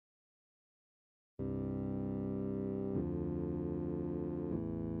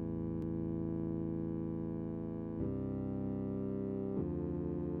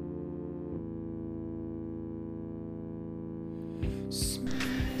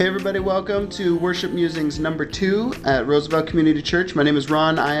Hey everybody, welcome to Worship Musings number 2 at Roosevelt Community Church. My name is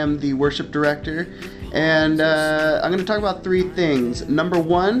Ron, I am the worship director, and I'm going to talk about 3 things. Number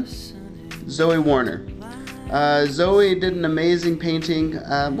 1, Zoe Warner. Zoe did an amazing painting,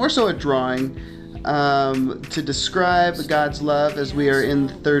 more so a drawing, to describe God's love as we are in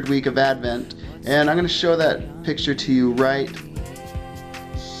the 3rd week of Advent, and I'm going to show that picture to you right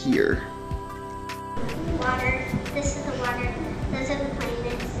here. Water, this is the water, those are the planets.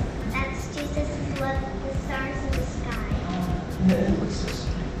 That's Jesus' love, the stars in the sky.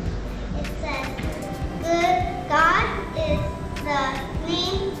 It says, good God is the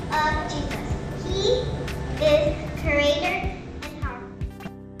name of Jesus. He is creator and powerful.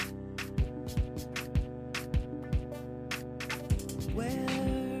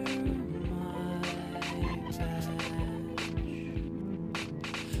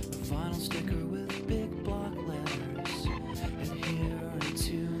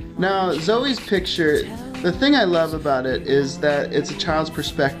 Now, Zoe's picture, the thing I love about it is that it's a child's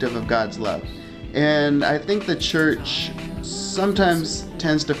perspective of God's love. And I think the church sometimes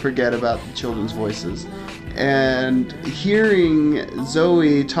tends to forget about the children's voices. And hearing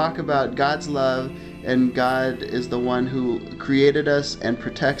Zoe talk about God's love and God is the one who created us and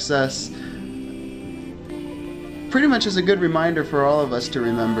protects us, pretty much is a good reminder for all of us to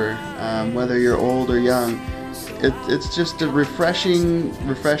remember, whether you're old or young. It's just a refreshing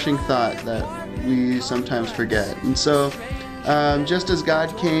thought that we sometimes forget. And so, just as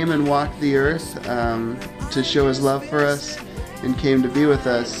God came and walked the earth to show His love for us and came to be with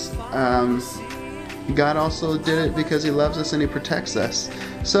us, God also did it because He loves us and He protects us.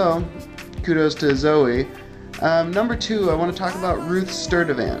 So, kudos to Zoe. Number 2, I want to talk about Ruth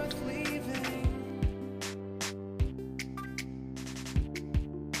Sturdivant.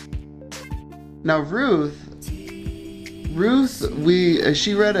 Now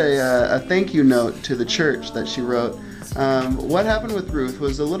she read a thank you note to the church that she wrote. What happened with Ruth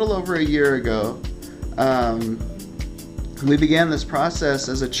was a little over a year ago. We began this process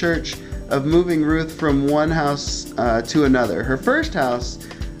as a church of moving Ruth from one house to another. Her first house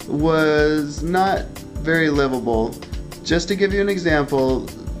was not very livable. Just to give you an example,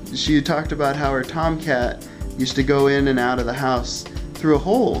 she talked about how her tomcat used to go in and out of the house through a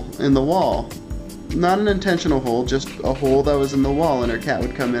hole in the wall. Not an intentional hole, just a hole that was in the wall, and her cat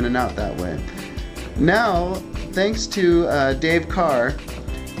would come in and out that way. Now, thanks to Dave Carr,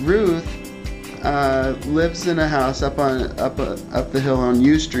 Ruth lives in a house up the hill on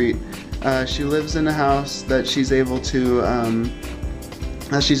U Street. She lives in a house that she's able to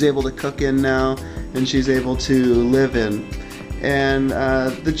cook in now, and she's able to live in. And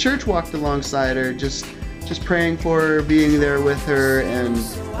the church walked alongside her, just praying for her, being there with her, and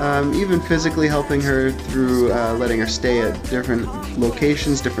even physically helping her through letting her stay at different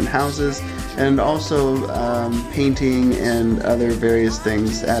locations, different houses, and also painting and other various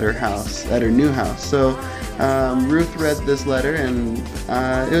things at her house, at her new house. So Ruth read this letter, and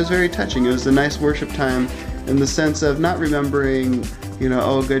it was very touching. It was a nice worship time in the sense of not remembering,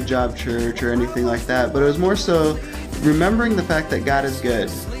 oh, good job, church, or anything like that, but it was more so remembering the fact that God is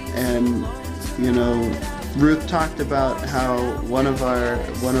good. And Ruth talked about how one of our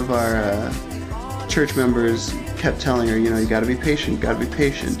church members kept telling her, you gotta be patient,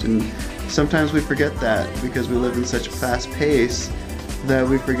 and sometimes we forget that because we live in such a fast pace that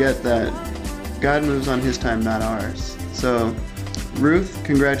we forget that God moves on His time, not ours. So, Ruth,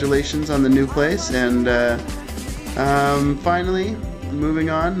 congratulations on the new place, and finally, moving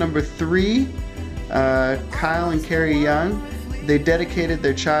on, number 3, Kyle and Carrie Young, they dedicated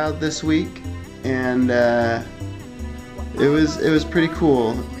their child this week. And it was pretty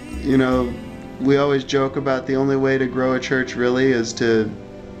cool. We always joke about the only way to grow a church really is to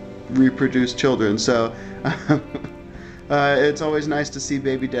reproduce children. So it's always nice to see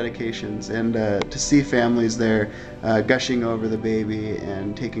baby dedications and to see families there gushing over the baby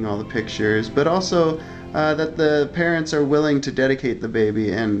and taking all the pictures, but also that the parents are willing to dedicate the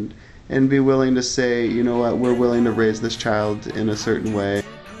baby and be willing to say, you know what, we're willing to raise this child in a certain way.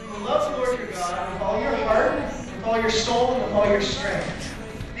 Your soul and with all your strength.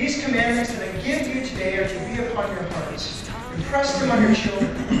 These commandments that I give you today are to be upon your hearts. Impress them on your children.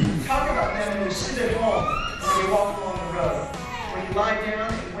 Talk about them when you sit at home, when you walk along the road, when you lie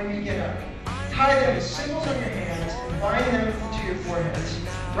down, and when you get up. Tie them as symbols on your hands and bind them to your foreheads.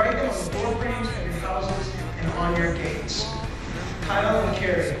 Write them on the doorframes of your houses and on your gates. Kyle and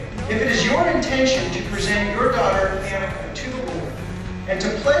Carrie, if it is your intention to present your daughter Annika to the Lord, and to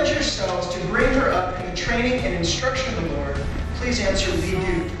pledge yourselves to bring her up in the training and instruction of the Lord, please answer, we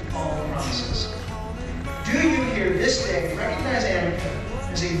do all the promises. Do you here this day recognize Annika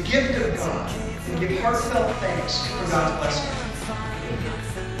as a gift of God and give heartfelt thanks for God's blessing.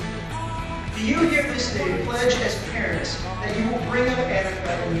 Do you here this day pledge as parents that you will bring up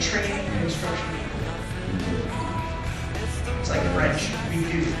Annika in the training and instruction? It's like French, we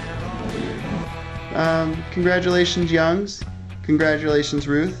do. Congratulations, Youngs. Congratulations,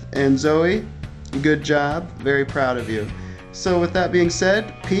 Ruth. And Zoe, good job. Very proud of you. So with that being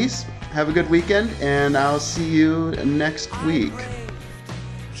said, peace. Have a good weekend, and I'll see you next week.